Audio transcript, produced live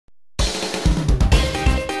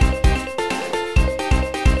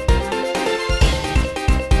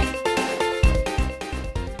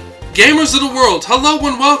Gamers of the world, hello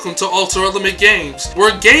and welcome to AlterElement Games, where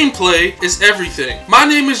gameplay is everything. My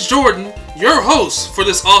name is Jordan, your host for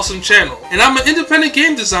this awesome channel, and I'm an independent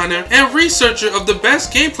game designer and researcher of the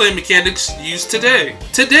best gameplay mechanics used today.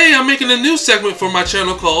 Today I'm making a new segment for my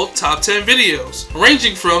channel called Top 10 Videos,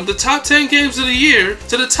 ranging from the top 10 games of the year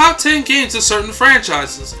to the top 10 games of certain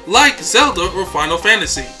franchises, like Zelda or Final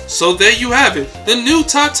Fantasy. So there you have it. The new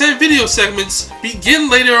top 10 video segments begin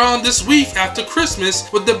later on this week after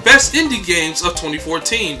Christmas with the best indie games of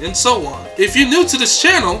 2014 and so on. If you're new to this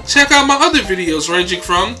channel, check out my other videos ranging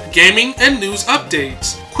from gaming and news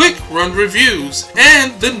updates, quick run reviews,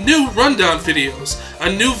 and the new rundown videos,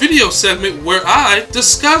 a new video segment where I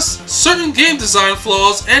discuss certain game design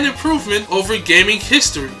flaws and improvement over gaming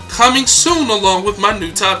history, coming soon along with my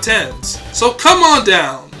new top 10s. So come on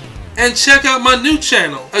down and check out my new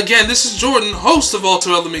channel. Again, this is Jordan, host of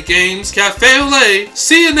AlterElement Games, Cafe Olay.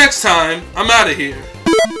 See you next time. I'm out of here.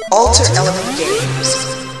 AlterElement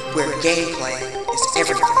Games, where gameplay is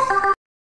everything.